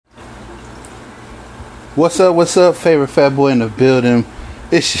What's up? What's up? Favorite fat boy in the building.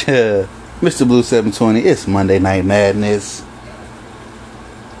 It's Mr. Blue 720. It's Monday Night Madness,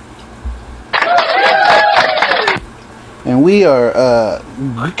 and we are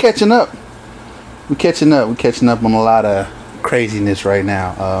catching up. We're catching up. We're catching up on a lot of craziness right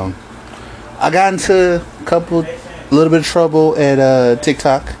now. I got into a little bit of trouble at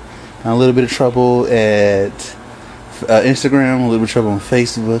TikTok, a little bit of trouble at Instagram, a little bit of trouble on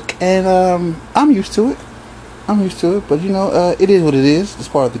Facebook, and I'm used to it. But it is what it is. It's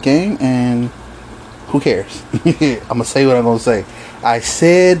part of the game, and who cares? I'm gonna say what I'm gonna say. I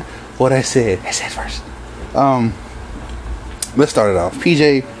said what I said. I said first. Let's start it off.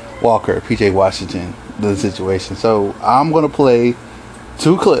 PJ Walker, PJ Washington, the situation. So I'm gonna play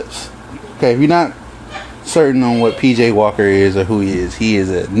 2 clips. Okay, if you're not certain on what PJ Walker is or who he is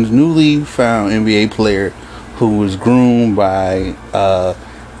a newly found NBA player who was groomed by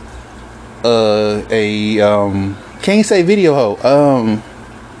can't say video hoe,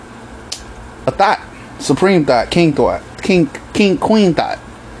 a thought, supreme thought, king queen thought,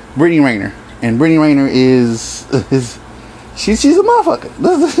 Brittany Renner. And Brittany Renner is she's a motherfucker.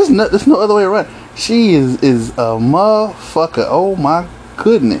 There's no other way around. She is a motherfucker. Oh my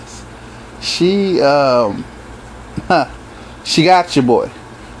goodness. She she got your boy.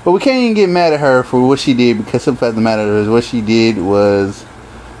 But we can't even get mad at her for what she did, because the fact of the matter is what she did was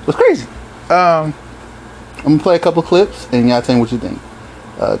crazy. I'm gonna play a couple clips and y'all tell me what you think.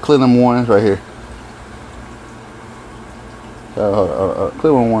 Clip number 1 is right here. Clip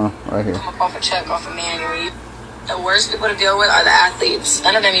number 1 right here. Come up off a check off a manual. The worst people to deal with are the athletes.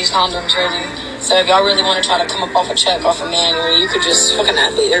 None of them use condoms, really. So if y'all really want to try to come up off a check off a manual, you could just fuck an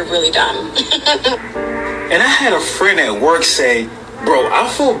athlete. They're really dumb. And I had a friend at work say, "Bro, I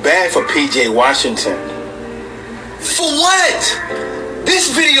feel bad for PJ Washington." For what? This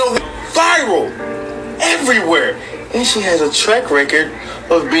video went viral everywhere. And she has a track record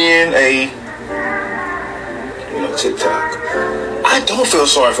of being TikTok. I don't feel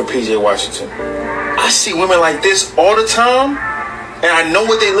sorry for PJ Washington. I see women like this all the time, and I know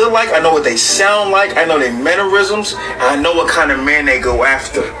what they look like, I know what they sound like, I know their mannerisms, and I know what kind of man they go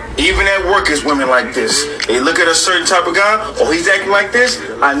after. Even at work is women like this. They look at a certain type of guy, oh, he's acting like this,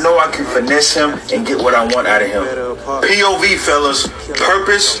 I know I can finesse him and get what I want out of him. POV, fellas,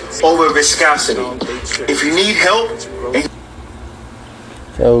 purpose over viscosity. If you need help...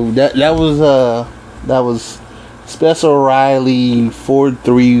 So that was Spencer Riley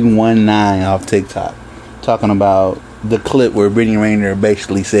 4319 off TikTok, talking about the clip where Brittany Renner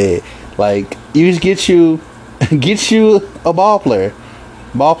basically said, like, you just get you a ball player.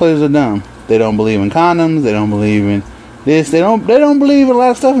 Ball players are dumb. They don't believe in condoms. They don't believe in this. They don't believe in a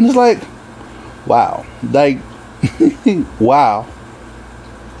lot of stuff. And it's like, wow, like, wow.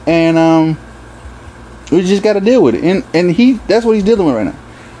 And we just got to deal with it. And that's what he's dealing with right now.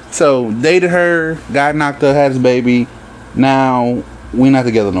 So dated her, got knocked up, had his baby. Now we not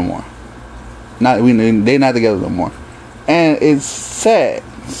together no more. They not together no more. And it's sad.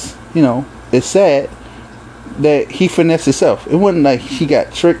 It's sad that he finessed himself. It wasn't like he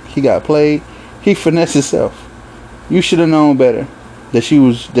got tricked, he got played. He finessed himself. You should have known better that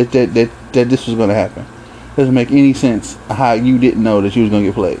that this was gonna happen. Doesn't make any sense how you didn't know that you was gonna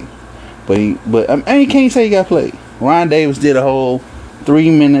get played. But you can't say he got played. Ryan Davis did a whole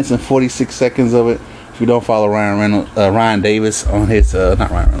 3 minutes and 46 seconds of it. If you don't follow Ryan Davis on his not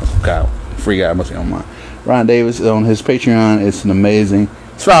Ryan Reynolds, God, free guy, must be on mine. Ryan Davis on his Patreon. It's an amazing.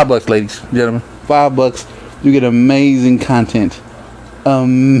 It's $5, ladies and gentlemen. $5. You get amazing content.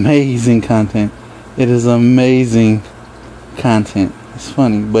 Amazing content. It is amazing content. It's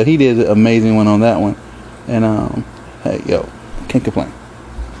funny, but he did an amazing one on that one. And hey, yo, can't complain.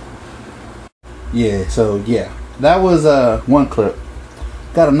 Yeah. So yeah, that was one clip.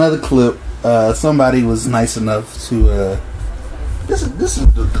 Got another clip. Somebody was nice enough to. This is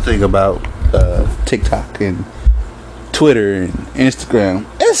the thing about TikTok and Twitter and Instagram.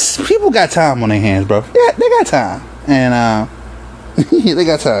 People got time on their hands, bro. Yeah, they got time, and they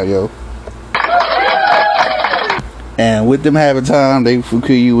got time, yo. And with them having time, they will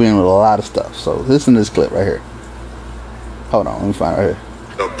kill you in with a lot of stuff. So listen to this clip right here. Hold on, let me find it right here.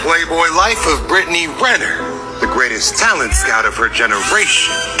 The Playboy life of Brittany Renner, the greatest talent scout of her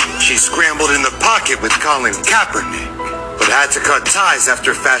generation. She scrambled in the pocket with Colin Kaepernick, but had to cut ties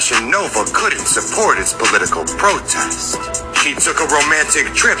after Fashion Nova couldn't support its political protest. She took a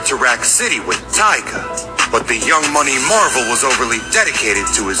romantic trip to Rack City with Tyga, but the Young Money Marvel was overly dedicated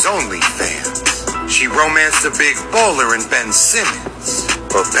to his OnlyFans. She romanced a big bowler in Ben Simmons,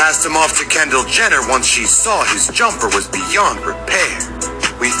 but passed him off to Kendall Jenner once she saw his jumper was beyond repair.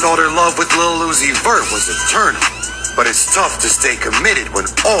 We thought her love with Lil Uzi Vert was eternal, but it's tough to stay committed when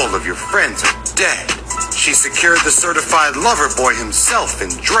all of your friends are dead. She secured the certified lover boy himself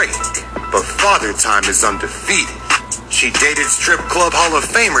in Drake, but Father Time is undefeated. She dated strip club Hall of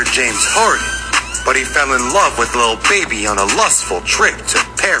Famer James Harden, but he fell in love with Lil Baby on a lustful trip to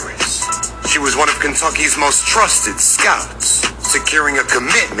Paris. She was one of Kentucky's most trusted scouts, securing a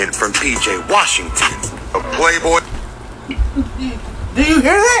commitment from PJ Washington, a playboy. Do you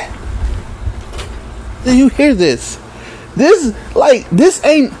hear that? Do you hear this? This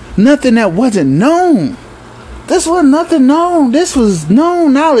ain't nothing that wasn't known. This was nothing known. This was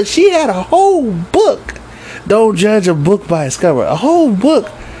known knowledge. She had a whole book. Don't judge a book by its cover. A whole book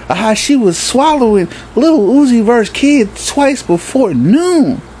of how she was swallowing little Uzi Vert's kid twice before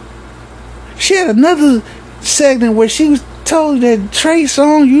noon. She had another segment where she was told that Trey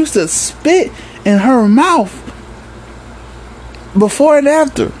Songz used to spit in her mouth before and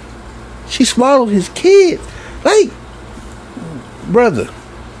after she swallowed his kid. Like, brother,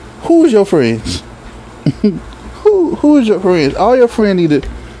 who is your friends? who is your friends? All your friends need to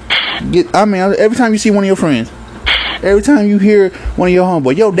get. I mean, every time you see one of your friends, every time you hear one of your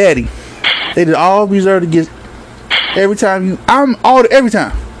homeboys, yo daddy, they just all reserve to get. Every time every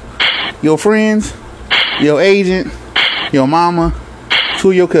time your friends, your agent, your mama,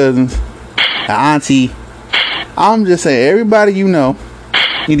 two of your cousins, an auntie. I'm just saying, everybody you know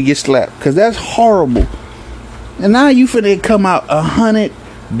need to get slapped, because that's horrible. And now you finna come out 100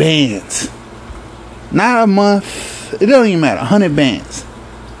 bands, not a month. It doesn't even matter. 100 bands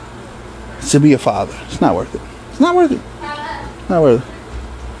to be a father. It's not worth it. It's not worth it. It's not worth it.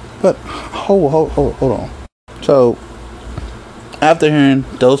 But hold on. So after hearing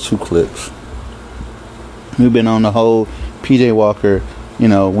those two clips, we've been on the whole PJ Walker. You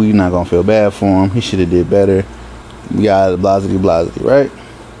know, we not gonna feel bad for him. He should have did better. We got blasity, right?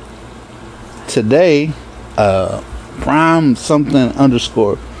 Today, Prime something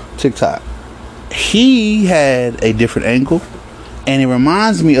underscore TikTok, he had a different angle, and it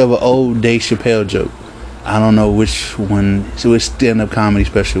reminds me of an old Dave Chappelle joke. I don't know which stand-up comedy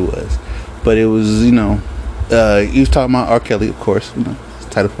special it was, but it was, he was talking about R. Kelly, of course,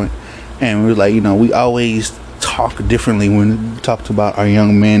 title point, and we were like, we always talk differently when we talked about our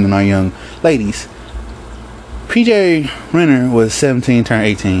young men and our young ladies. PJ Renner was 17, turned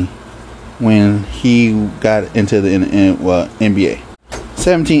 18 when he got into the NBA.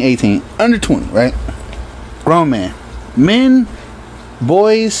 17, 18, under 20, right? Grown man.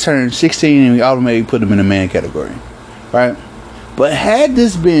 Boys turn 16 and we automatically put them in the man category, right? But had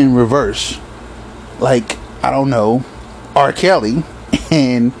this been reversed, like, I don't know, R. Kelly,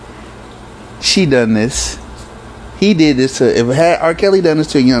 and she done this, he did this to, if had R. Kelly done this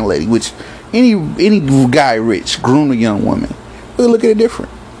to a young lady, which any guy rich groomed a young woman, we'll look at it different.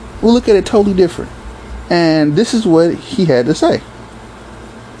 We'll look at it totally different. And this is what he had to say.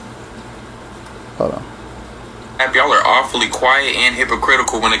 Hold on. Y'all are awfully quiet and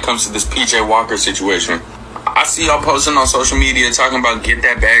hypocritical when it comes to this PJ Walker situation. I see y'all posting on social media talking about get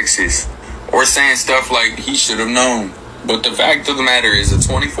that bag, sis, or saying stuff like he should have known. But the fact of the matter is, a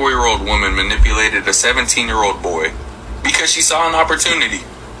 24-year-old woman manipulated a 17-year-old boy because she saw an opportunity.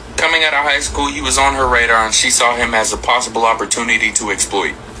 Coming out of high school, he was on her radar and she saw him as a possible opportunity to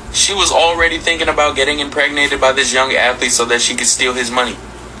exploit. She was already thinking about getting impregnated by this young athlete so that she could steal his money.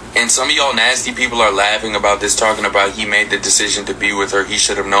 And some of y'all nasty people are laughing about this, talking about he made the decision to be with her, he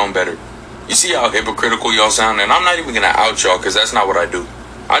should have known better. You see how hypocritical y'all sound? And I'm not even going to out y'all, because that's not what I do.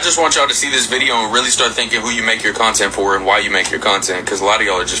 I just want y'all to see this video and really start thinking who you make your content for and why you make your content, because a lot of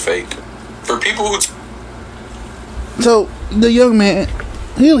y'all are just fake. For people who... So, the young man,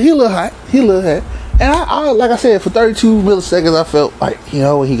 he look hot. He look hot. And I like I said, for 32 milliseconds, I felt like, he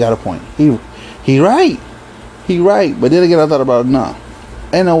got a point. He right. He right. But then again, I thought about it. No.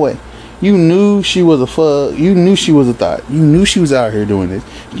 Ain't no way. You knew she was a fuck. You knew she was a thought. You knew she was out here doing this.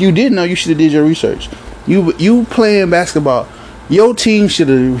 You did know. You should have did your research. You playing basketball. Your team should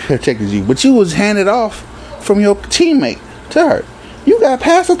have protected you. But you was handed off from your teammate to her. You got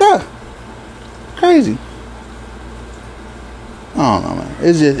past the thought. Crazy. I don't know, man.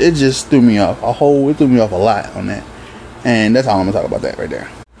 It just threw me off. It threw me off a lot on that. And that's all I'm gonna talk about that right there.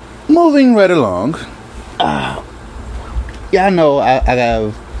 Moving right along. Yeah, I know I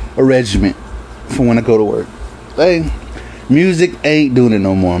have a regiment for when I go to work. Like, music ain't doing it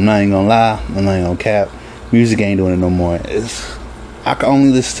no more. I'm not even gonna lie. I'm not even gonna cap. Music ain't doing it no more. I can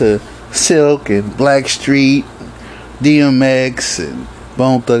only listen to Silk and Blackstreet, DMX and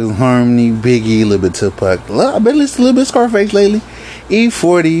Bone Thugs and Harmony, Biggie, a little bit Tupac. I've been listening to a little bit of Scarface lately.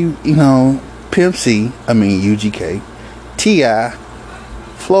 E40, Pimp C, UGK, T.I.,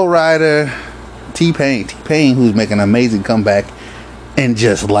 Flo Rida, T-Pain, who's making an amazing comeback in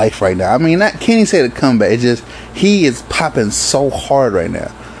just life right now. I mean, not can't even say the comeback. It's just he is popping so hard right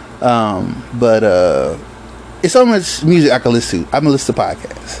now. But it's so much music I can listen to. I'm gonna listen to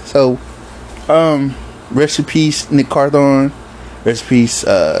podcasts. So, rest in peace, Nick Carthon. Rest in peace,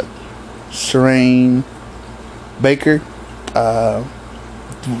 Shireen Baker.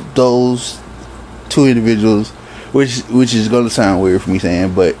 Those two individuals, which is going to sound weird for me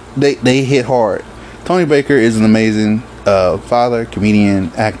saying, but they hit hard. Tony Baker is an amazing father,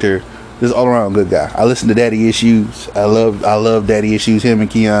 comedian, actor, just all around good guy. I listen to Daddy Issues. I love Daddy Issues. Him and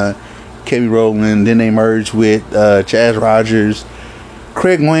Keon, Kevin Rowland. Then they merged with Chaz Rogers,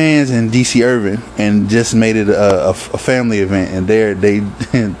 Craig Wayans, and DC Irvin, and just made it a family event. And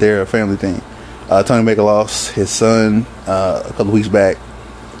they're a family thing. Tony Baker lost his son a couple weeks back,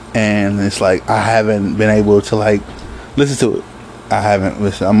 and it's like I haven't been able to like listen to it. I haven't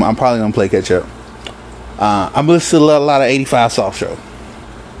listened. I'm probably gonna play catch up. I'm listening to a lot of 85 Soft Show.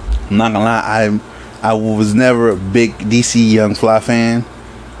 I'm not gonna lie, I was never a big DC Young Fly fan.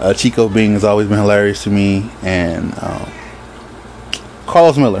 Chico Bing has always been hilarious to me, and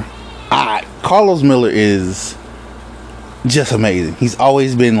Carlos Miller. Carlos Miller is just amazing. He's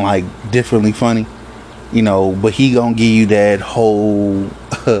always been like differently funny, you know, but he gonna give you that whole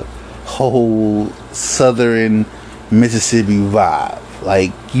Southern Mississippi vibe.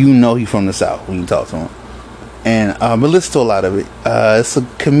 Like, you know, he's from the South when you talk to him. And but listen to a lot of it. It's a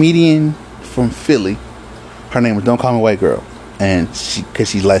comedian from Philly. Her name is Don't Call Me White Girl, and because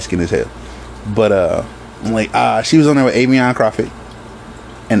she's light skinned as hell. But she was on there with Avion Crawford,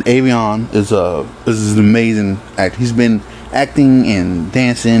 and Avion is an amazing actor. He's been acting and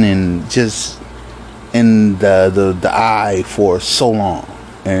dancing and just in the eye for so long,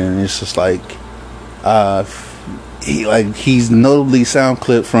 and it's just like he's notably sound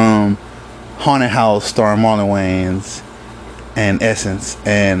clip from Haunted House starring Marlon Wayans and Essence,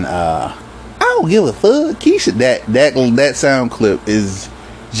 and I don't give a fuck. Keisha, that sound clip is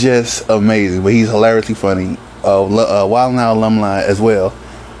just amazing. But he's hilariously funny. Wild 'N Out alumni as well.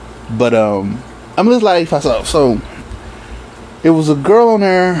 But I'm just like myself. So it was a girl on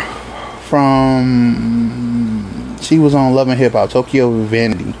there from, she was on Love and Hip Hop, Tokyo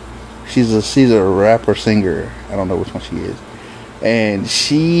Vanity. She's a rapper singer. I don't know which one she is. And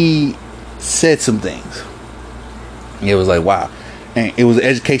she said some things. It was like, wow. And it was an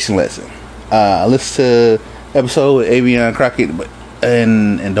education lesson. I listened to episode with Avion Crockett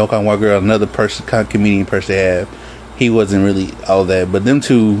and Don't Call Me White Girl, another comedian person they have. He wasn't really all that, but them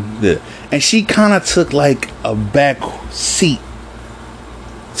two did. And she kind of took like a back seat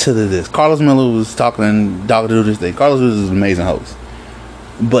to this. Carlos Miller was talking to do this thing. Carlos was an amazing host,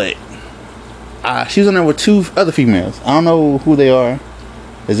 but she was on there with two other females. I don't know who they are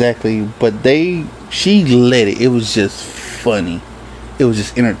exactly, but she led it. It was just funny. It was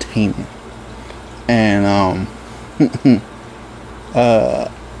just entertaining. And let's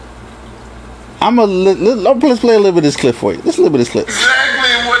play a little bit of this clip for you. Let's a little bit of this clip.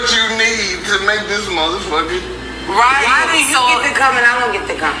 Exactly what you need to make this motherfucker. Right. Why do you get to come and I don't get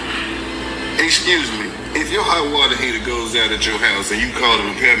to come? Excuse me. If your hot water heater goes out at your house and you call the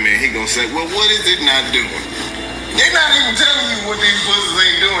repairman, he gonna say, well, what is it not doing? They're not even telling you what these pussies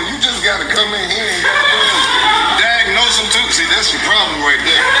ain't doing. You just gotta come in here and diagnose them too. See, that's your problem right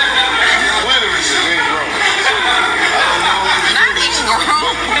there. Your literacy ain't wrong. I don't know what to do. Not even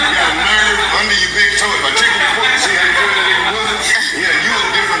wrong. You got a nerve under your big toe. If I take your foot and see how you put it in your bosom, yeah, you a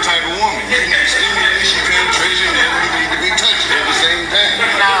different type of woman. You need stimulation, penetration, and you need to be touched at the same time.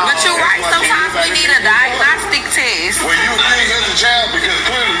 No. But you're right. Sometimes we need a diagnostic test. Well, you think as a child because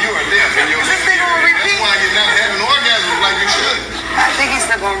clearly you are deaf in your This thing gonna repeat. That's why you're not having orgasms like you should. I think he's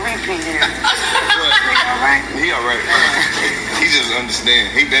still gonna repeat it. Alright? He alright. He just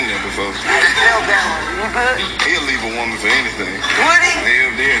understand. He been there before. I feel that one. You good? He'll leave a woman for anything. Would he?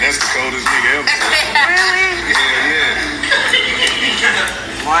 Hell yeah, that's the coldest nigga ever. Really? Yeah.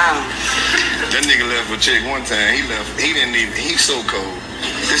 Wow. That nigga left a chick one time. He left. He didn't even. He's so cold.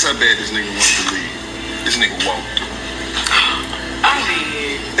 This how bad this nigga wanted to leave. This nigga walked.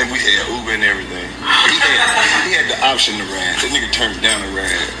 And we had Uber and everything. He had the option to ride. That nigga turned down the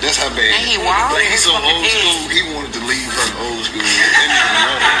ride. That's how bad. And he walked? Like, he's so old school. He wanted to leave her old school. That nigga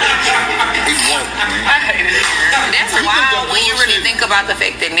walked. He walked, man. I hate it. That's wild when you really think about the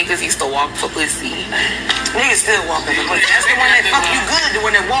fact that niggas used to walk for pussy. Niggas still walk for pussy. That's the one that fuck you good, the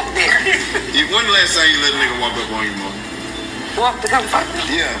one that walk there. When the last time you let a nigga walk up on you, mom? Walk to come fuck.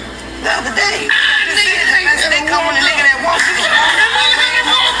 Yeah. the other day. They come when a nigga that walks in.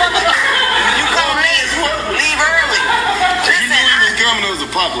 You come late, leave early. Coming as a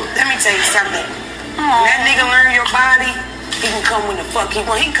pop-up. Let me tell you something. That nigga learn your body. He can come when the fuck he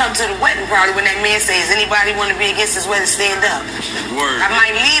want. He can come to the wedding probably when that man says, anybody want to be against his wedding, stand up. Word. I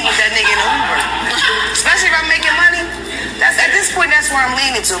might leave with that nigga in the Uber. Especially if I'm making money. At this point, that's where I'm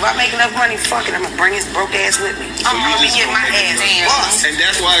leaning to. If I make enough money, fuck it, I'm going to bring his broke ass with me. I'm going to get my ass bust. And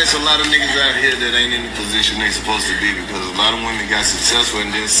that's why there's a lot of niggas out here that ain't in the position they supposed to be, because a lot of women got successful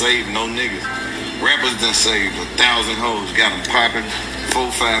and didn't save no niggas. Rappers done saved 1,000 hoes, got them popping,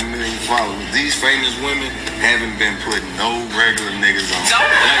 4-5 million followers. These famous women haven't been putting no regular niggas on.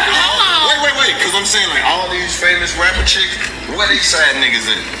 Wait, because I'm saying like all these famous rapper chicks, where they side niggas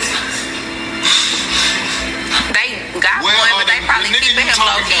at? They got one, but they probably keeping him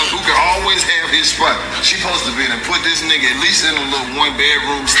low key. Who can always have his spot? She supposed to be and put this nigga at least in a little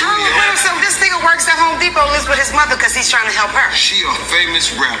 1-bedroom studio. So this nigga works at Home Depot, lives with his mother because he's trying to help her. She a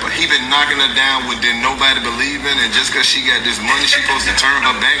famous rapper. He been knocking her down with didn't nobody believe in, and just because she got this money, she supposed to turn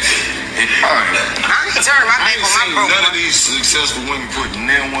her back. I ain't turning my back on my broke. None of these successful women put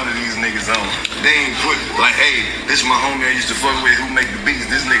near one of these niggas on. They ain't put like, hey, this is my homie I used to fuck with who make the beats.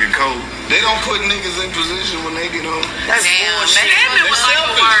 This nigga cold. They don't put niggas in position when they get on. That's bullshit. Statement would like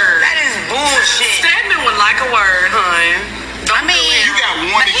a word. That is bullshit. Statement would like a word, hun. I mean, you got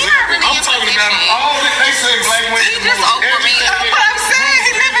one example. Really I'm talking about all that they say black women. He just over me. That's what I'm saying.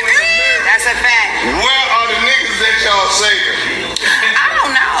 He never did. That's a fact. Where are the niggas that y'all saving? I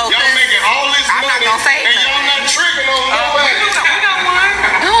don't know. Y'all making all this I'm money not gonna say and y'all not tricking on nobody. We got one.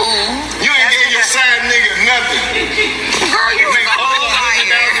 You ain't gave your side nigga nothing. Girl, you make a whole liar.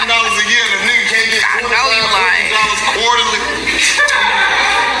 $100,000 a year. The nigga can't get $25,000 quarterly.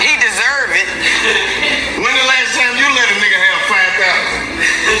 He deserve it. When the last time you let a nigga have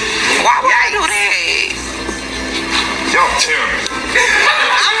 5,000? Why would I do that? Y'all terrible.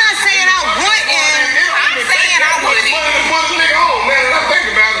 I'm not saying I wouldn't. I'm saying I wouldn't. Money to put a nigga on, man. I think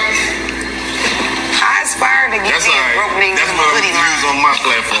about it. I aspire to get That's these alright. broke niggas That's some what I'm hoodie gonna use on my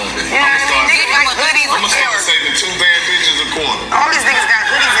platform. You know what I mean? Niggas like hoodies I'm and gonna start saving 2 bad bitches a quarter. all these niggas got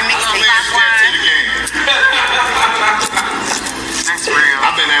hoodies and I'm mixtapes. adding strap to the game. That's real.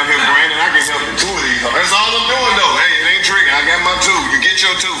 I've been out here branding. I can help 2 of these. That's all I'm doing though. Hey, it ain't tricking. I got my 2. You get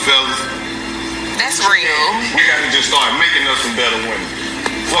your 2, fellas. That's real. We gotta just start making us some better women.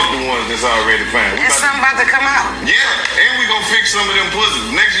 Fuck the ones that's already fine. There's something about to come out. Yeah, and we gonna fix some of them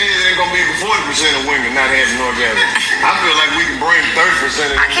pussies. Next year, it ain't gonna be 40% of women not having orgasm. I feel like we can bring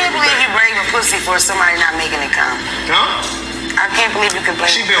 30% of them. I can't believe you brave a pussy for somebody not making it come. Huh? I can't believe you can blame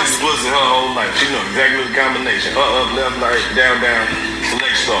She been with pussy her whole life. She know exactly the combination. Up, left, right, down,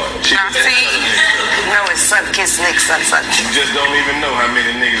 select start. Now see, no, it's suck, kiss, lick, suck. You just don't even know how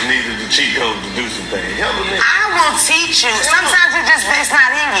many niggas needed the cheat code to do some things. Help a nigga. I will teach you. Sometimes it's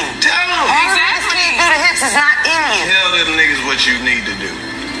not in you. Tell them. Exactly. Do the hits is not in you. Tell them niggas what you need to do.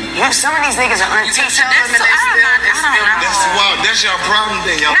 Some of these niggas are unteachable. I don't know. That's your problem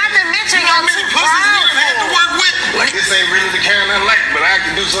then, y'all. Not to mention y'all too prideful. Work with. Like this ain't really the kind I like, but I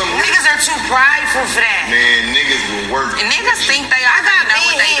can do something. Niggas are too prideful for that. Man, niggas will work. And niggas think they already know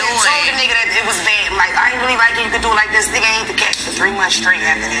what they doing. I told the nigga that it was bad. Like, I ain't really like it. You could do it like this. Nigga ain't the catch for 3 months straight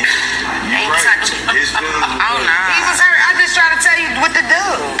after that. Ain't touch it. Oh, no. He was hurt. I just try to tell you what to do.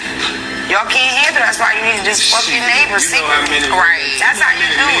 Y'all can't handle it. That's why you need to just fuck your neighbors. You know how many, right. That's how you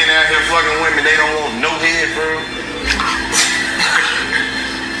do it. Men out here fucking women, they don't want no head for them.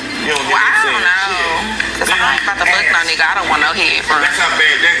 You don't I don't know. Because I'm not about to fuck no nigga. I don't want no head for him. That's how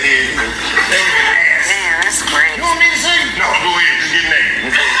bad that head is. Damn, that's crazy. You want me to say? No, go ahead. Just get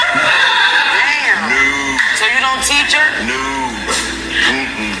naked. Damn. No. So you don't teach her? No.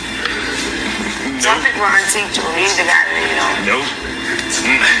 Some people are unteachable. You either got it or you don't. Nope.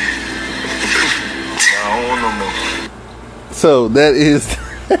 I don't want no more. So that is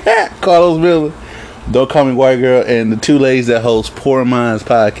Carlos Miller, Don't Call Me White Girl, and the 2 ladies that host Poor Minds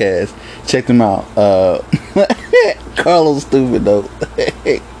podcast. Check them out. Carlos stupid though.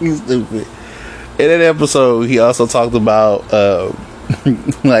 He's stupid. In that episode, he also talked about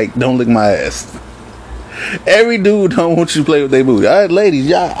like, don't lick my ass. Every dude don't want you to play with their booty. All right, ladies,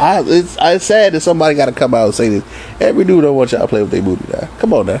 y'all. It's sad that somebody got to come out and say this. Every dude don't want y'all to play with their booty. Now,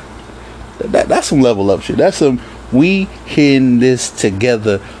 come on now. That's some level up shit. That's some we hitting this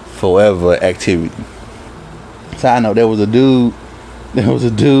together forever activity. So I know there was a dude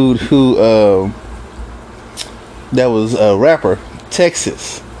who that was a rapper,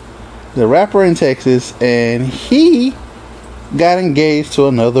 Texas. The rapper in Texas, and he got engaged to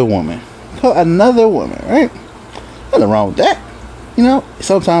another woman. Right? Nothing wrong with that. you know,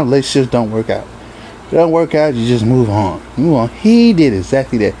 sometimes relationships don't work out. If it don't work out, you just move on. Move on. He did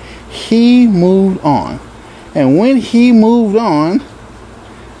exactly that. He moved on. And when he moved on,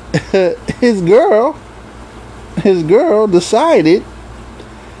 his girl decided,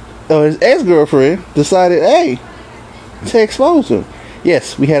 or his ex-girlfriend decided, hey, to expose him.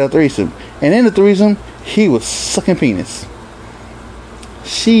 Yes, we had a threesome. And in the threesome, he was sucking penis.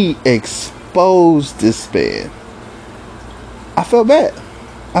 She exposed this man. I felt bad.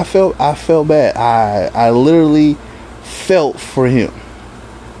 I felt bad. I literally felt for him.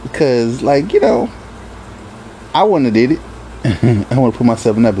 Because, like, you know, I wouldn't have did it. I want to put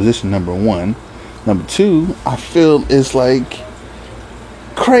myself in that position, number one. Number two, I feel it's like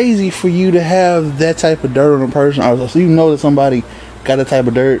crazy for you to have that type of dirt on a person. So you know that somebody got that type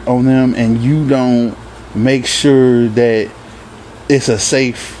of dirt on them, and you don't make sure that it's a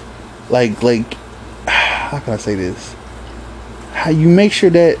safe, like how can I say this? How you make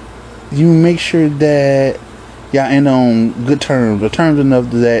sure that y'all end on good terms, or terms enough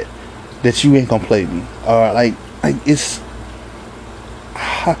that you ain't gonna play me, or like it's,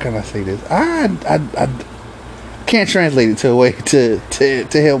 how can I say this? I can't translate it to a way to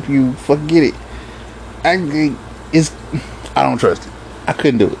help you forget it. I don't trust it. I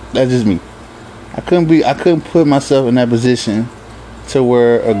couldn't do it. That's just me. I couldn't put myself in that position to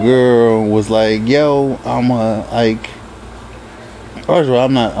where a girl was like, yo, first of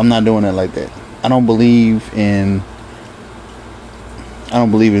all, I'm not doing it like that. I don't believe in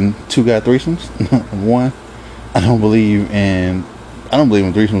two guy threesomes. One, I don't believe in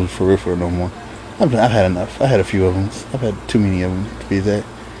threesomes for real no more. I've had enough. I had a few of them. I've had too many of them to be exact.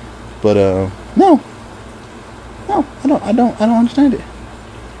 But no, I don't understand it.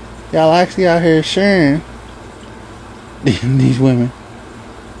 Y'all actually out here sharing these women,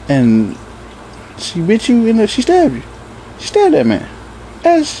 and she bit you and she stabbed you. She stabbed that man.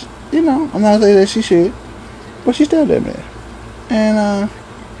 As you know, I'm not saying that she should, but she stabbed that man, and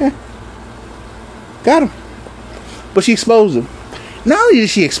yeah, got him. But she exposed him. Not only did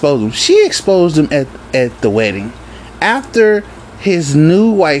she expose him, she exposed him at the wedding. After his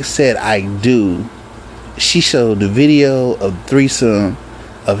new wife said "I do," she showed the video of the threesome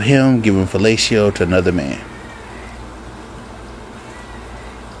of him giving fellatio to another man.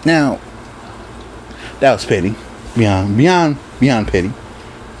 Now, that was petty. Beyond petty.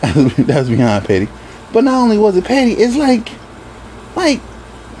 That was beyond petty. But not only was it petty, it's like, why?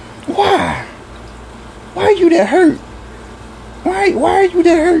 Why are you that hurt? Why are you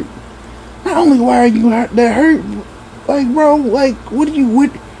that hurt? Not only why are you that hurt, like, bro, like, what do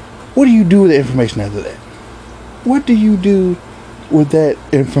you do with the information after that? What do you do with that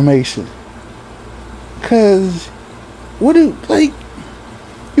information? Cause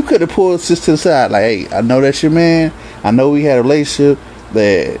you could have pulled sis to the side, like, hey, I know that's your man. I know we had a relationship,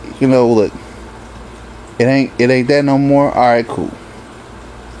 that, you know, look, it ain't that no more. All right, cool.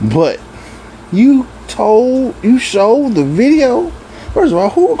 But you showed the video. First of all,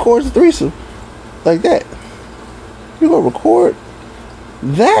 who records a threesome like that? You gonna record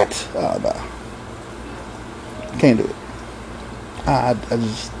that? Oh, no. Can't do it. I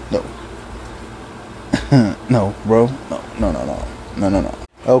just, no. No, bro. No.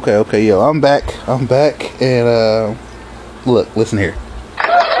 Okay, yo, I'm back, and look, listen here.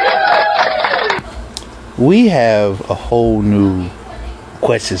 We have a whole new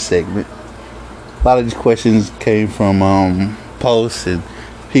question segment. A lot of these questions came from posts and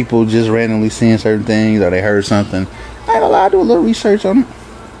people just randomly seeing certain things, or they heard something. I ain't gonna lie, I do a little research on it.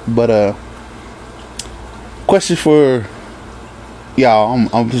 But question for y'all.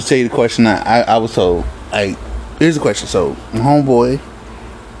 I'm just tell you the question I was told. Like, here's the question. So my homeboy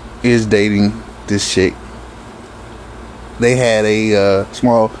is dating this chick. They had a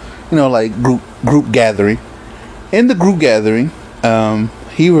small, you know, like group gathering. In the group gathering,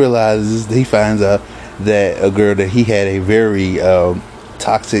 he finds out that a girl that he had a very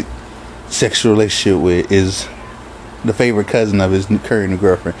toxic sexual relationship with is the favorite cousin of his current new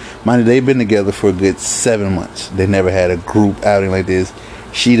girlfriend. Mind you, they've been together for a good 7 months. They never had a group outing like this.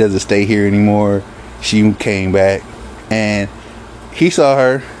 She doesn't stay here anymore. She came back, and he saw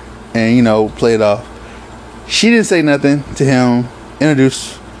her, and, you know, played off. She didn't say nothing to him.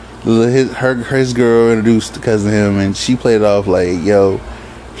 Introduced his girl, introduced the cousin to him, and she played off like, yo.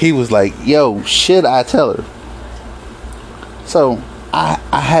 He was like, yo, should I tell her? So I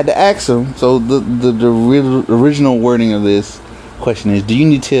had to ask him. So the original wording of this question is, do you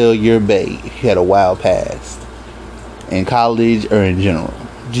need to tell your bae if you had a wild past in college or in general?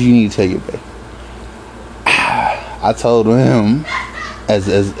 Do you need to tell your bae? I told him as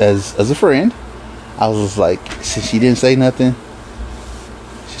a friend. I was just like, since she didn't say nothing,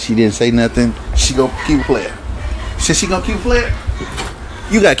 She didn't say nothing. She gonna keep playing. Since she gonna keep playing,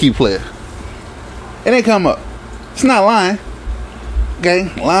 you gotta keep playing. It ain't come up. It's not lying. Okay,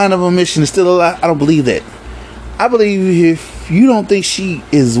 line of omission is still a lie. I don't believe that. I believe if you don't think she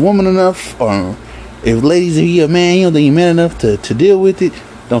is woman enough, or if ladies, if you a man, you don't think you man enough to deal with it,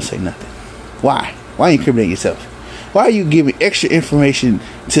 don't say nothing. Why? Why are you incriminating yourself? Why are you giving extra information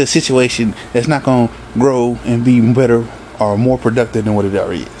to a situation that's not going to grow and be better or more productive than what it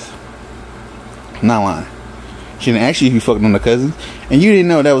already is? I'm not lying. She didn't ask you if you fucking on her cousin, and you didn't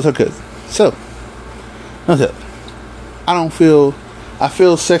know that was her cousin. So, what's up? I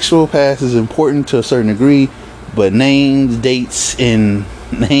feel sexual past is important to a certain degree, but names, dates, and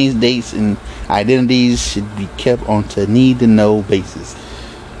identities should be kept on a need-to-know basis.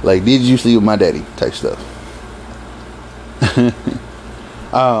 Like, did you sleep with my daddy type stuff.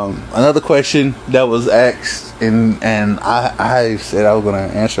 Another question that was asked, and I said I was gonna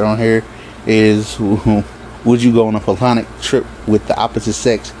answer on here, is would you go on a platonic trip with the opposite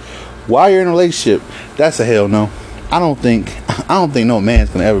sex while you're in a relationship? That's a hell no. I don't think no man's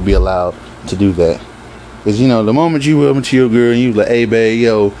gonna ever be allowed to do that. Because, you know, the moment you went to your girl and you like, hey babe,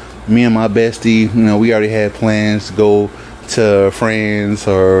 yo, me and my bestie, you know, we already had plans to go to France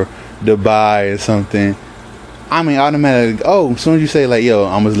or Dubai or something. I mean, automatically, as soon as you say like, yo,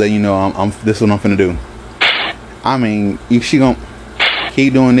 I'm just letting you know, I'm this is what I'm finna do. I mean, if she gonna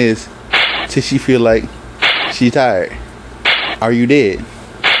keep doing this till she feel like she tired, are you dead,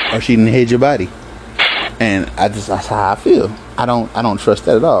 or she didn't hit your body? And that's how I feel. I don't trust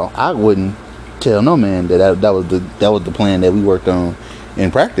that at all. I wouldn't tell no man that was the plan that we worked on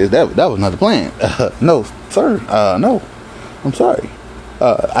in practice. That was not the plan. No, sir. No, I'm sorry.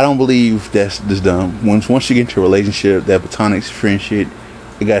 I don't believe that's dumb. Once you get into a relationship, that platonic friendship,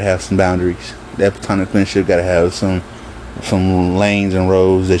 it gotta have some boundaries. That platonic friendship gotta have some lanes and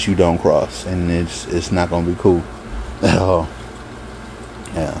roads that you don't cross, and it's not gonna be cool at all.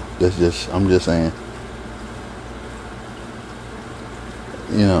 Yeah, I'm just saying.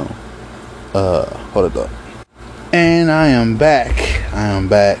 You know, hold it up. And I am back.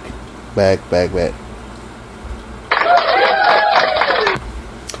 Back.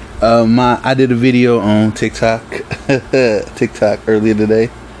 I did a video on TikTok earlier today.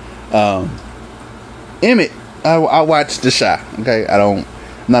 Emmett, I watched The Chi. Okay, I'm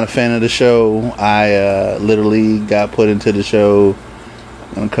not a fan of the show. I literally got put into the show.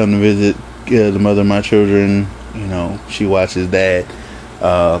 I'm gonna come to visit the mother of my children. You know, she watches that.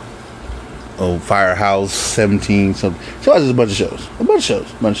 Firehouse 17 something. She watches a bunch of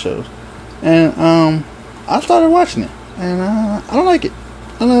shows. And I started watching it, and I don't like it.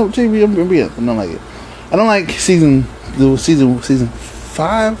 I don't know, TV. I don't like it. I don't like season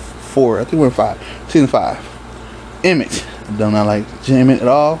 5, 4. I think we're in 5. Season 5. Emmett. I do not like Emmett at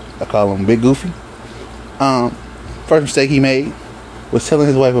all. I call him Big Goofy. First mistake he made was telling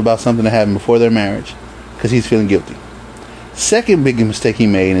his wife about something that happened before their marriage, because he's feeling guilty. Second biggest mistake he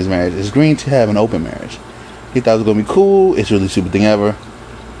made in his marriage is agreeing to have an open marriage. He thought it was going to be cool. It's really stupid thing ever.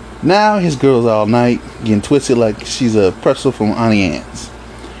 Now his girl's all night getting twisted like she's a pretzel from Auntie Anne's.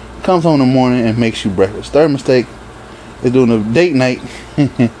 Comes home in the morning and makes you breakfast. Third mistake is doing a date night.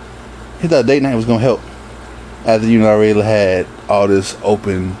 He thought date night was going to help after you already had all this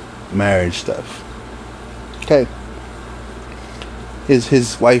open marriage stuff. Okay.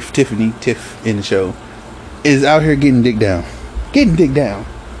 His wife Tiff in the show is out here getting dick down,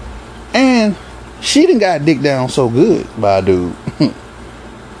 and she done got dick down so good by a dude.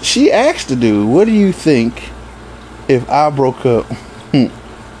 She asked the dude, "What do you think if I broke up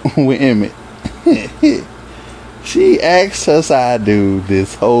with Emmett?" She asked her side dude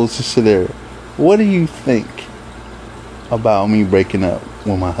this whole scenario. What do you think about me breaking up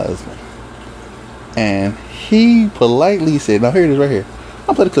with my husband? And he politely said, now here it is right here.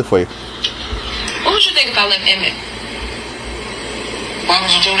 I'll play the clip for you. What would you think if I left Emmett? Why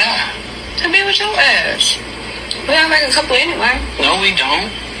would you do that? To be with your ass. We act like a couple anyway. No, we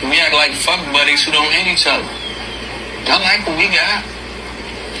don't. We act like fuck buddies who don't hate each other. I like what we got.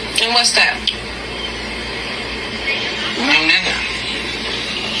 And what's that? Young nigga.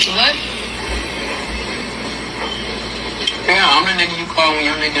 What? Yeah, I'm the nigga you call when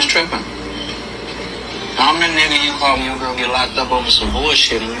your nigga's tripping. I'm the nigga you call when your girl get locked up over some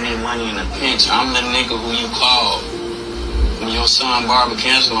bullshit and you need money in a pinch. I'm the nigga who you call when your son barber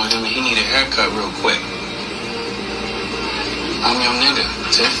cancer on him and he need a haircut real quick. I'm your nigga,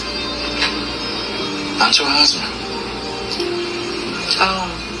 Tiff. Not your husband.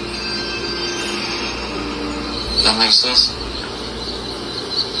 That makes sense?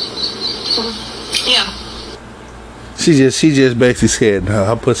 Yeah. She just basically said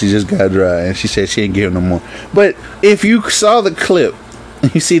her pussy just got dry, and she said she ain't give no more. But if you saw the clip,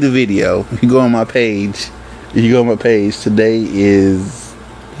 you see the video, you go on my page. Today is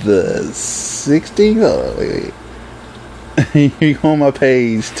the 16th. Oh, wait. You go on my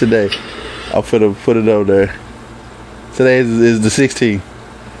page today. I'll put it over there. Today is the 16th.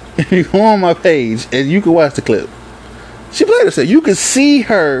 You go on my page and you can watch the clip. She played herself. You can see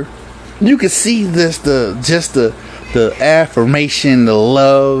her. You can see this, the affirmation, the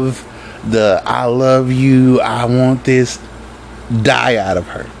love, the I love you, I want this, die out of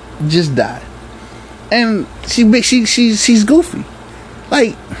her. Just die. And she's goofy.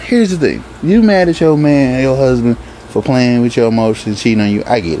 Like, here's the thing. You mad at your man, your husband, for playing with your emotions, cheating on you.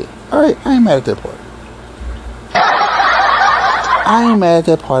 I get it. Alright, I ain't mad at that part. I ain't mad at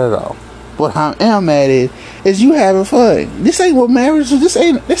that part at all. What I am mad at is you having fun. This ain't what marriage is. This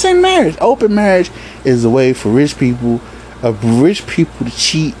ain't marriage. Open marriage is a way for rich people to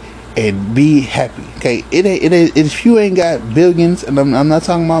cheat and be happy. Okay, it ain't. If you ain't got billions, and I'm not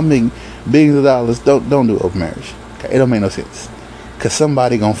talking about billions of dollars, don't do open marriage. Okay, it don't make no sense. Cause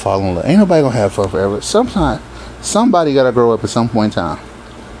somebody gonna fall in love. Ain't nobody gonna have fun forever. Sometimes somebody gotta grow up at some point in time.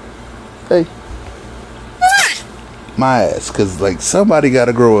 Hey, my ass. Cause like somebody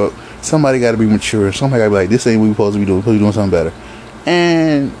gotta grow up. Somebody gotta be mature. Somebody gotta be like, this ain't what we supposed to be doing. We're supposed to be doing something better.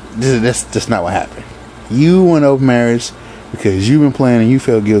 And that's just not what happened. You went open marriage because you've been playing and you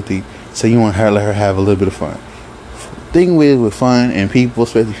felt guilty. So you want her to let her have a little bit of fun. Thing with fun and people,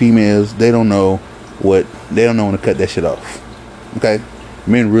 especially females, they don't know when to cut that shit off. Okay,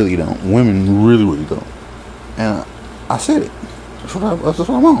 men really don't. Women really don't. And I said it. That's what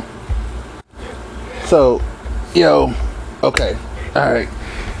I'm on. So, okay, all right.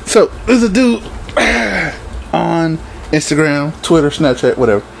 So there's a dude on Instagram, Twitter, Snapchat,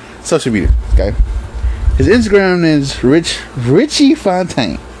 whatever, social media. Okay, his Instagram is Richie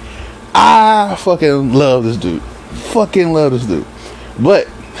Fontaine. I fucking love this dude. But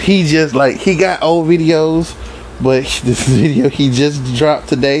he just he got old videos. But this video he just dropped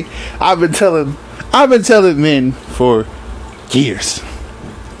today, I've been telling men for years.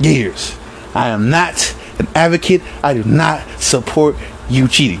 I am not an advocate. I do not support you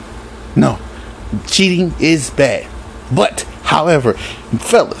cheating. No, cheating is bad. But, however,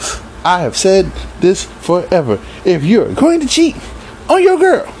 fellas, I have said this forever. If you're going to cheat on your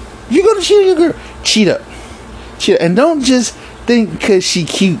girl, cheat up. And don't just think because she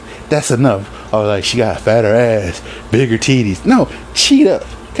cute, that's enough. Or like she got a fatter ass, bigger titties. No, cheat up.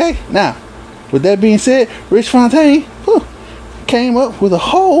 Okay? Now, with that being said, Rich Fontaine came up with a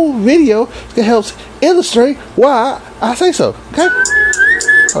whole video that helps illustrate why I say so. Okay?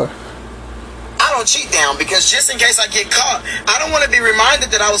 I don't cheat down because just in case I get caught, I don't want to be reminded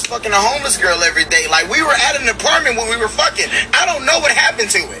that I was fucking a homeless girl every day. Like, we were at an apartment when we were fucking. I don't know what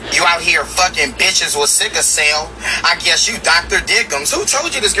happened to it. You out here fucking bitches with sickle cell. I guess you Dr. Dickums. Who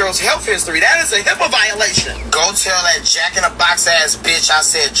told you this girl's health history? That is a HIPAA violation. Go tell that Jack in a Box ass bitch I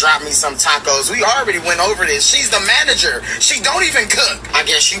said drop me some tacos. We already went over this. She's the manager. She don't even cook. I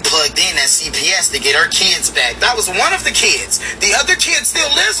guess you plugged in at CPS to get her kids back. That was one of the kids. The other kid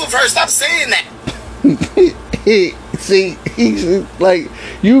still lives with her. Stop saying that. See, he's like,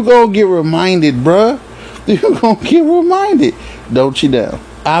 you gonna get reminded, bruh. You gonna get reminded. Don't cheat down.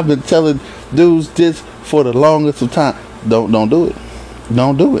 I've been telling dudes this for the longest of time. Don't do it.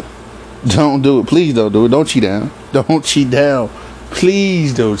 Don't do it. Don't do it. Please don't do it. Don't cheat down. Don't cheat down.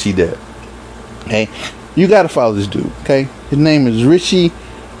 Please don't cheat down. Okay? You gotta follow this dude. Okay? His name is Richie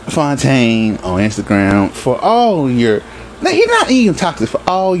Fontaine on Instagram for all your. Now, he's not even toxic, for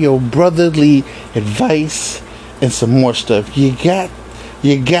all your brotherly advice and some more stuff. You got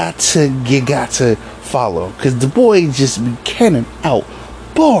to follow, because the boy just be canning out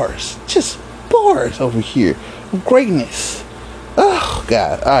bars, just bars over here of greatness. Oh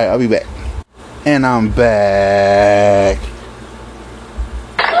God! All right, I'll be back, and I'm back.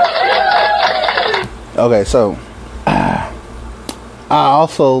 Okay, so I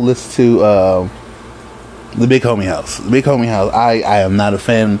also listen to the Big Homie House. The Big Homie House. I am not a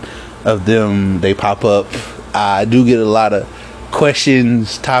fan of them. They pop up. I do get a lot of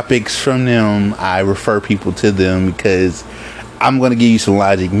questions, topics from them. I refer people to them because I'm going to give you some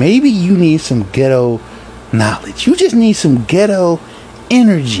logic. Maybe you need some ghetto knowledge. You just need some ghetto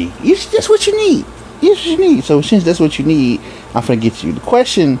energy. That's what you need. So since that's what you need, I'm going to get you. The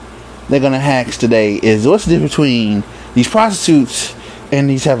question they're going to ask today is, what's the difference between these prostitutes and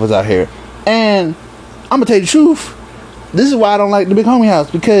these heifers out here? And I'm gonna tell you the truth. This is why I don't like the Big Homie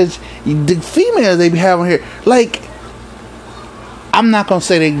House, because the females they be having here, like, I'm not gonna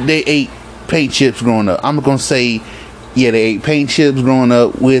say they ate paint chips growing up. I'm gonna say they ate paint chips growing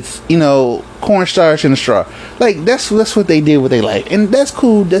up with, you know, cornstarch in a straw. Like, that's what they did with their life. And that's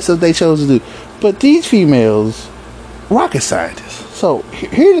cool. That's what they chose to do. But these females, rocket scientists. So,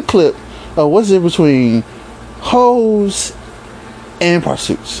 here's a clip of what's it between hoes and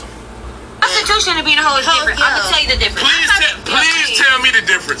prostitutes. Prostitution and being a hoe is different. I'm going to tell you the difference. Please tell me the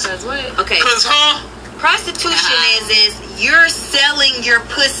difference. Okay. Because, prostitution is you're selling your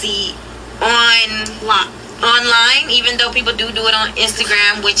pussy online, even though people do it on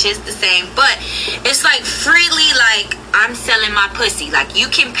Instagram, which is the same, but it's like freely, like, I'm selling my pussy, like, you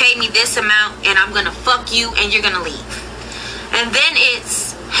can pay me this amount and I'm gonna fuck you and you're gonna leave. And then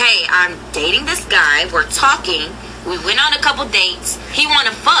it's, hey, I'm dating this guy, we're talking, we went on a couple dates, he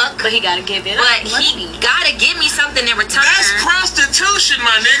wanna fuck, but he gotta give it up. But he gotta give me something in return. That's prostitution,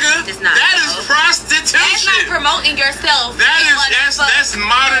 my nigga. It's not. That is prostitution. That's not promoting yourself. That's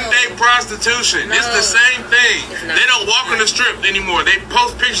modern day prostitution. No. It's the same thing. They don't walk on the strip anymore. They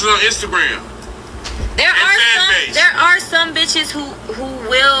post pictures on Instagram. There are some bitches who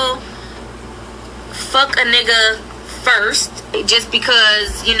will fuck a nigga first, just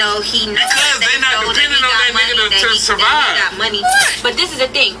because, you know, he knows because they're not depending on that nigga to survive. He got money. But this is the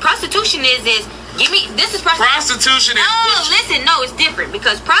thing. Prostitution is give me, this is prostitution. Listen, no, it's different,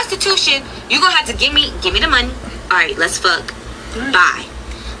 because prostitution, you gonna have to give me the money. All right, let's fuck. Bye.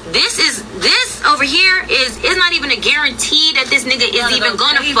 This over here is not even a guarantee that this nigga is even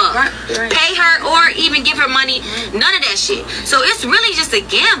gonna fuck. Pay her or even give her money. None of that shit. So it's really just a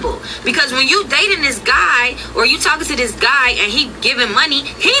gamble, because when you dating this guy or you talking to this guy and he giving money,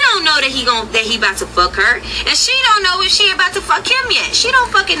 he don't know that he about to fuck her, and she don't know if she about to fuck him yet. She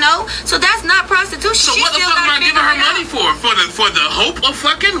don't fucking know. So that's not prostitution. So what the fuck am I giving her money for? For the hope of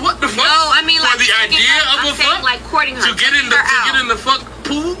fucking? What the fuck? No, I mean, like, for the idea of a fuck? Like courting her, to get in the fuck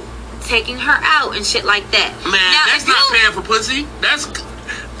pool? Taking her out and shit like that. Man, now, that's not paying for pussy.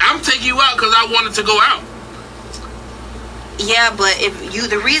 I'm taking you out because I wanted to go out. Yeah, but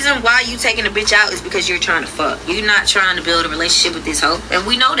the reason why you taking a bitch out is because you're trying to fuck. You're not trying to build a relationship with this hoe, and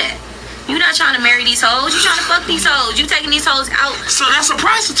we know that. You're not trying to marry these hoes. You're trying to fuck these hoes. You taking these hoes out. So that's a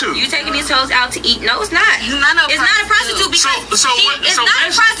prostitute. You taking these hoes out to eat. No, it's not. It's not a prostitute because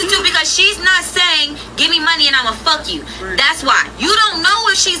she's not saying, give me money and I'ma fuck you. That's why. You don't know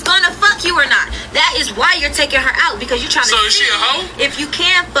if she's gonna fuck you or not. That is why you're taking her out, because you're trying to is she a hoe? If you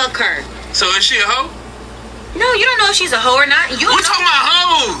can fuck her. So is she a hoe? No, you don't know if she's a hoe or not. We're talking about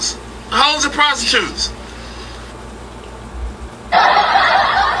hoes. Hoes and prostitutes.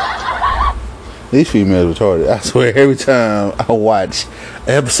 These females retarded. I swear, every time I watch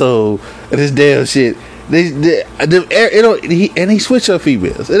an episode of this damn shit, he switch up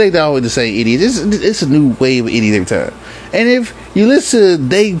females. It ain't always the same idiots. It's a new wave of idiots every time. And if you listen to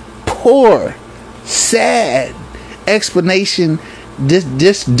they poor, sad explanation,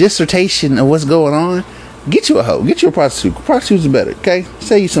 this dissertation of what's going on, get you a hoe. Get you a prostitute. Prostitutes are better, okay?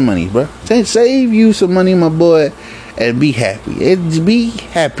 Save you some money, bro. Save you some money, my boy, and be happy. Be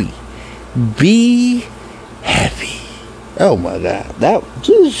happy. Be happy. Oh my God. That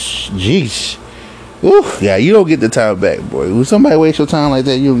jeez. Ooh, yeah, you don't get the time back, boy. When somebody wastes your time like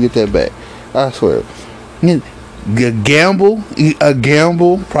that, you don't get that back. I swear. A gamble,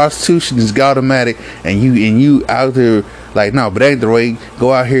 prostitution is automatic, and you out there like, no, but that ain't the way.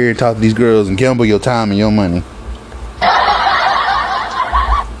 Go out here and talk to these girls and gamble your time and your money.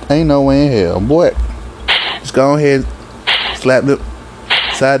 Ain't no way in hell, boy. Just go ahead, slap them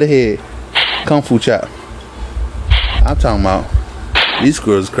side of the head. Kung Fu chop. I'm talking about these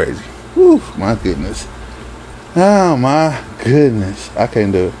girls crazy. Whew, my goodness. Oh my goodness. I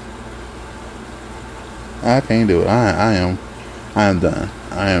can't do it. I can't do it. I am done.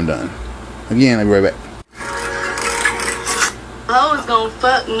 I am done. Again, I'll be right back. Hoes gonna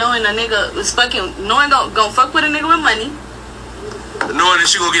fuck knowing a nigga is fucking, knowing gonna fuck with a nigga with money. Knowing that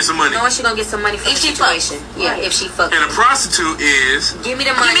she gonna get some money. Knowing she gonna get some money from the situation. Yeah, if she fucks. And a prostitute is, give me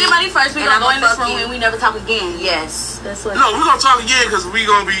the money. Give me the money first. We gonna go in this room and we never talk again. Yes, that's what. No, we gonna talk again because we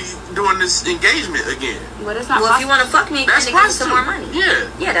gonna be doing this engagement again. But it's not. Well, if you wanna fuck me, that's give me some more money. Yeah,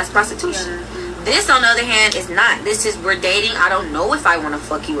 that's prostitution. This, on the other hand, is not. This is, we're dating. I don't know if I want to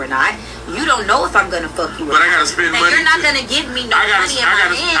fuck you or not. You don't know if I'm going to fuck you or not. But I got to spend money. You're not going to give me no money in my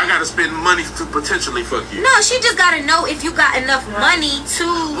hand. I got to spend money to potentially fuck you. No, she just got to know if you got enough money to.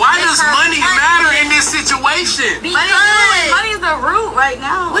 Why does money matter in this situation? Because money is the root right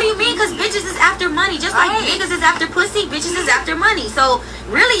now. What do you mean? Because bitches is after money. Just like niggas is after pussy, bitches is after money. So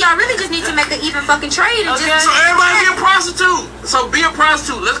really, y'all really just need to make an even fucking trade. And just so everybody be a prostitute. So be a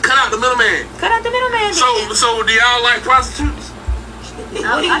prostitute. Let's cut out the middleman. Cut out the middleman. So do y'all like prostitutes?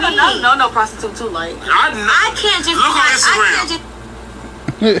 I don't know no prostitute too. Like I can't just look on Instagram.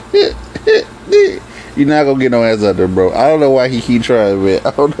 You're not gonna get no answer out there, bro. I don't know why he keep trying, man.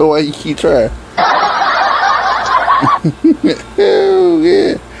 I don't know why he keep trying. Oh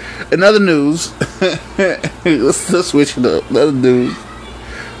yeah. Another news. let's switch it up. Another news,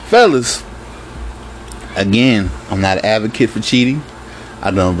 fellas. Again, I'm not an advocate for cheating.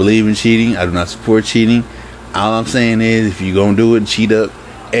 I don't believe in cheating. I do not support cheating. All I'm saying is, if you're gonna do it, cheat up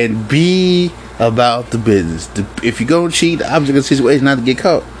and be about the business. If you're gonna cheat, the object of the situation not to get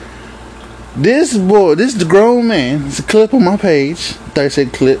caught. This is the grown man. It's a clip on my page,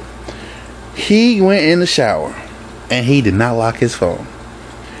 30-second clip. He went in the shower and he did not lock his phone.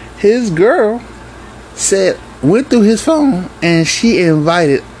 His girl went through his phone and she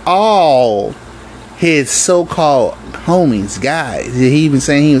invited all his so-called homies, guys, that he even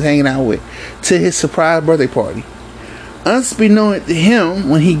saying he was hanging out with, to his surprise birthday party. Unbeknown to him,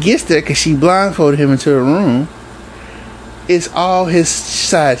 when he gets there, because she blindfolded him into a room, it's all his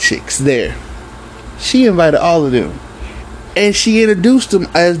side chicks there. She invited all of them, and she introduced them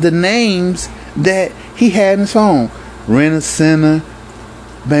as the names that he had in his phone: Rent-A-Center,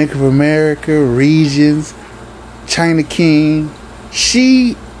 Bank of America, Regions, China King.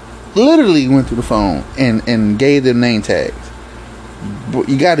 She literally went through the phone and gave them name tags.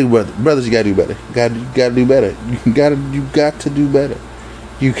 You gotta do better, brothers. You gotta do better. You gotta do better. You got to do better.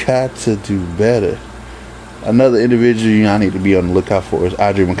 You got to do better. Another individual y'all need to be on the lookout for is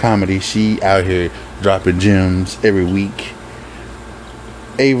Audrey McComedy. She out here dropping gems every week.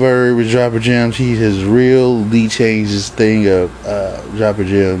 Averb is dropping gems. He has really changed his thing of dropping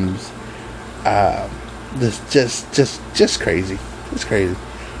gems. Just crazy. It's crazy.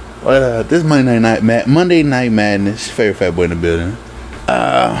 But this Monday Night Madness. Favorite fat boy in the building.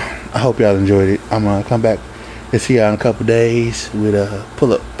 I hope y'all enjoyed it. I'm gonna come back and see y'all in a couple days with a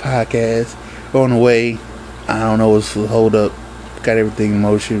pull-up podcast. We're on the way. I don't know what's the hold up. Got everything in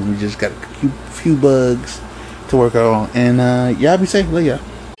motion. We just got a few bugs to work on. And y'all be safe. Love y'all.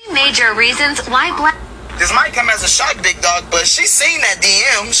 Major reasons why black. This might come as a shock, big dog, but she seen that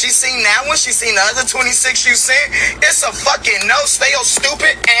DM. She seen that one. She seen the other 26 you sent. It's a fucking no. Stay your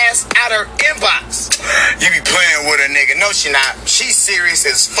stupid ass out her inbox. You be playing with a nigga. No, she not. She's serious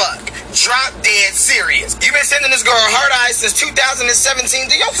as fuck. Drop dead serious. You been sending this girl hard eyes since 2017.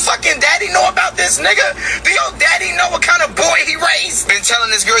 Do your fucking daddy know about this, nigga? Do your daddy know what kind of boy he raised? Been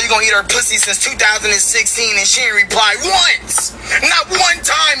telling this girl you gonna eat her pussy since 2016 and she ain't replied once. Not one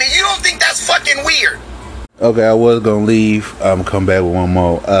time. And you don't think that's fucking weird? Okay, I was gonna leave. I'm gonna come back with one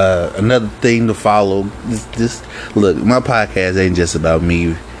more. Another thing to follow. This look, my podcast ain't just about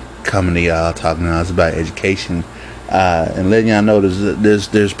me coming to y'all talking to y'all. It's about education and letting y'all know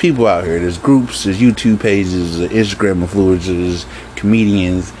there's people out here. There's groups. There's YouTube pages. Instagram influencers.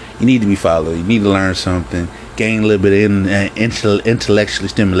 Comedians. You need to be followed. You need to learn something. Gain a little bit of intellectual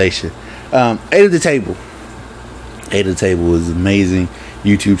stimulation. Eight at the Table. Eight at the Table is an amazing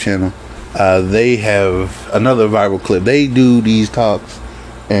YouTube channel. They have another viral clip. They do these talks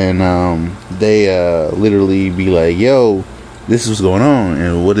and they literally be like, yo, this is what's going on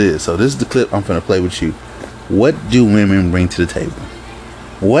and what it is. So this is the clip I'm finna play with you. What do women bring to the table?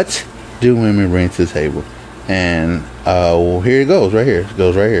 What do women bring to the table? And well, here it goes right here. It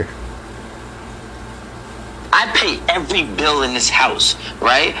goes right here. I pay every bill in this house,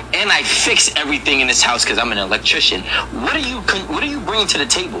 right? And I fix everything in this house because I'm an electrician. What are you bringing to the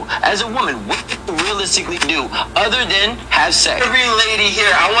table as a woman? What do you realistically do other than have sex? Every lady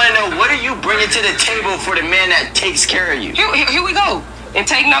here, I want to know, what are you bringing to the table for the man that takes care of you? Here we go. And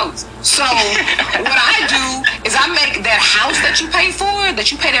take notes. So what I do is I make that house that you pay for,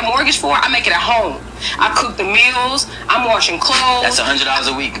 that you pay that mortgage for, I make it at home. I cook the meals. I'm washing clothes. That's $100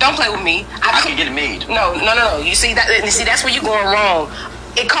 a week. Don't play with me. I can get it made. No. You see that's where you're going wrong.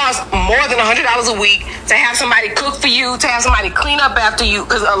 It costs more than $100 a week to have somebody cook for you, to have somebody clean up after you.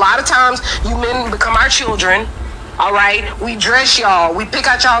 Because a lot of times you men become our children. All right, we dress y'all, we pick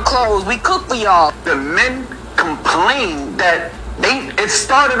out y'all clothes, we cook for y'all. The men complain that it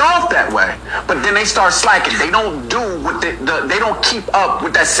started off that way, but then they start slacking. They don't do what they don't keep up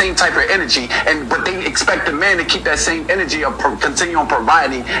with that same type of energy, but they expect the man to keep that same energy of continue on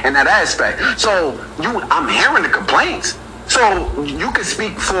providing in that aspect. So I'm hearing the complaints. So you can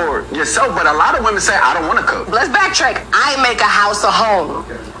speak for yourself, but a lot of women say, I don't want to cook. Let's backtrack. I make a house a home.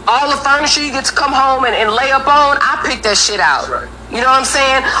 Okay. All the furniture you get to come home and lay up on, I pick that shit out. Right. You know what I'm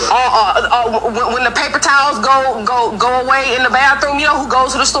saying? When the paper towels go away in the bathroom, you know who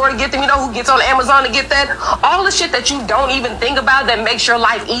goes to the store to get them? You know who gets on Amazon to get that? All the shit that you don't even think about that makes your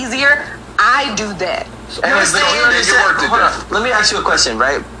life easier, I do that. And hold on. Let me ask you a question,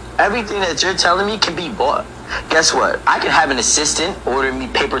 right? Everything that you're telling me can be bought. Guess what? I can have an assistant order me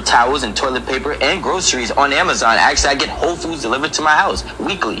paper towels and toilet paper and groceries on Amazon. Actually, I get Whole Foods delivered to my house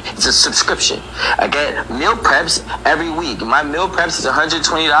weekly. It's a subscription. I get meal preps every week. My meal preps is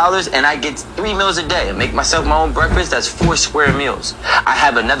 $120 and I get 3 meals a day. I make myself my own breakfast. That's 4 square meals. I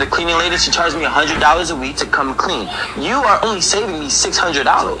have another cleaning lady. She charges me $100 a week to come clean. You are only saving me $600.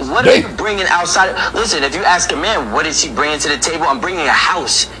 What are you bringing outside? Listen, if you ask a man, what is he bringing to the table? I'm bringing a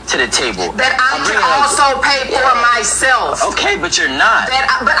house to the table. That I can also pay for myself. Okay, but you're not.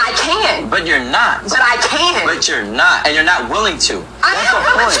 But I can. But you're not. But I can. But you're not. And you're not willing to. I am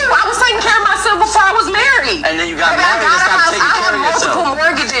willing to. I was taking care of myself before I was married. And then you got married and stopped taking care of yourself. I have multiple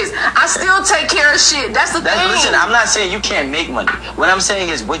mortgages. I still take care of shit. That's the thing. Listen, I'm not saying you can't make money. What I'm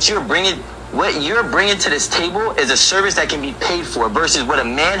saying is what you're bringing to this table is a service that can be paid for versus what a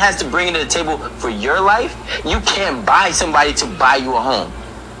man has to bring to the table for your life. You can't buy somebody to buy you a home.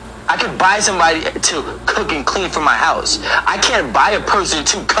 I could buy somebody to cook and clean for my house. I can't buy a person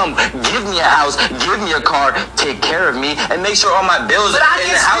to come give me a house, give me a car, take care of me, and make sure all my bills are in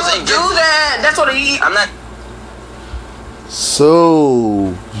the house. But I can still do that. That's what I'm not.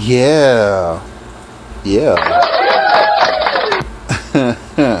 So yeah.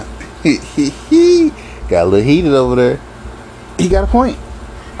 Got a little heated over there. He got a point.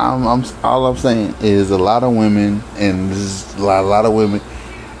 All I'm saying is a lot of women, and this is a lot of women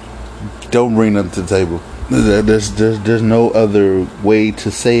don't bring nothing to the table. There's no other way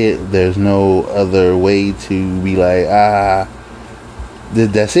to say it. There's no other way to be like,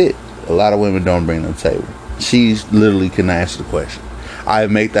 that's it. A lot of women don't bring them to the table. She literally can answer the question. I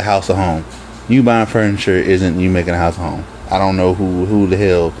make the house a home. You buying furniture isn't you making a house a home. I don't know who the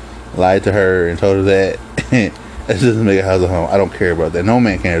hell lied to her and told her that. That doesn't make a house a home. I don't care about that. No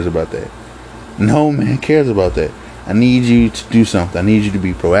man cares about that. No man cares about that. I need you to do something. I need you to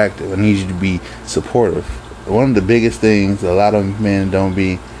be proactive. I need you to be supportive. One of the biggest things a lot of men don't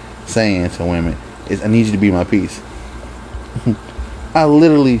be saying to women is, I need you to be my peace. I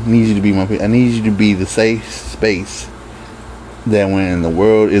literally need you to be my peace. I need you to be the safe space that when the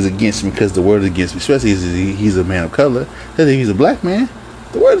world is against me, because the world is against me, especially if he's a man of color, because if he's a black man,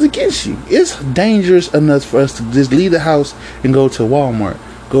 the world is against you. It's dangerous enough for us to just leave the house and go to Walmart,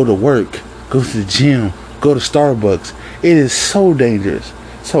 go to work, go to the gym, go to Starbucks. It is so dangerous.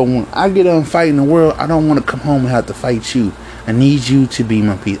 So when I get on fighting the world, I don't want to come home and have to fight you. I need you to be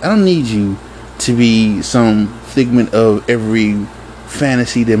my peace. I don't need you to be some figment of every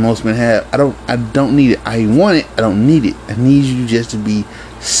fantasy that most men have. I don't need it. I want it. I don't need it. I need you just to be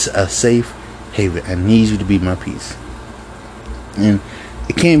a safe haven. I need you to be my peace. And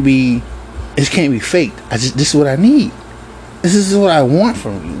it can't be faked. This is what I need. This is what I want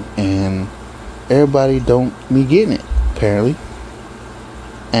from you. And everybody don't be getting it, apparently.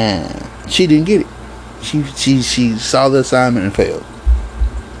 And she didn't get it. She saw the assignment and failed.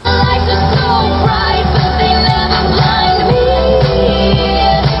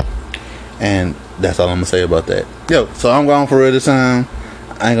 And that's all I'm gonna say about that. Yo, so I'm going for real this time.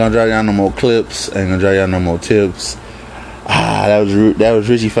 I ain't gonna draw y'all no more clips. I ain't gonna draw y'all no more tips. That was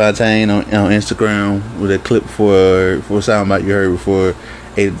Richie Fontaine on Instagram with a clip for soundbite you heard before.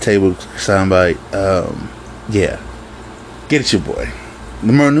 Ate at the table soundbite. Yeah, get it, your boy.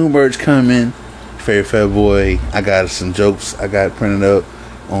 The more new merch coming. Favorite Fat Boy. I got some jokes I got printed up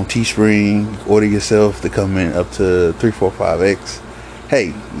on Teespring. Order yourself. They come in up to 345X.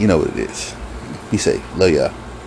 Hey, you know what it is. Be safe. Love y'all.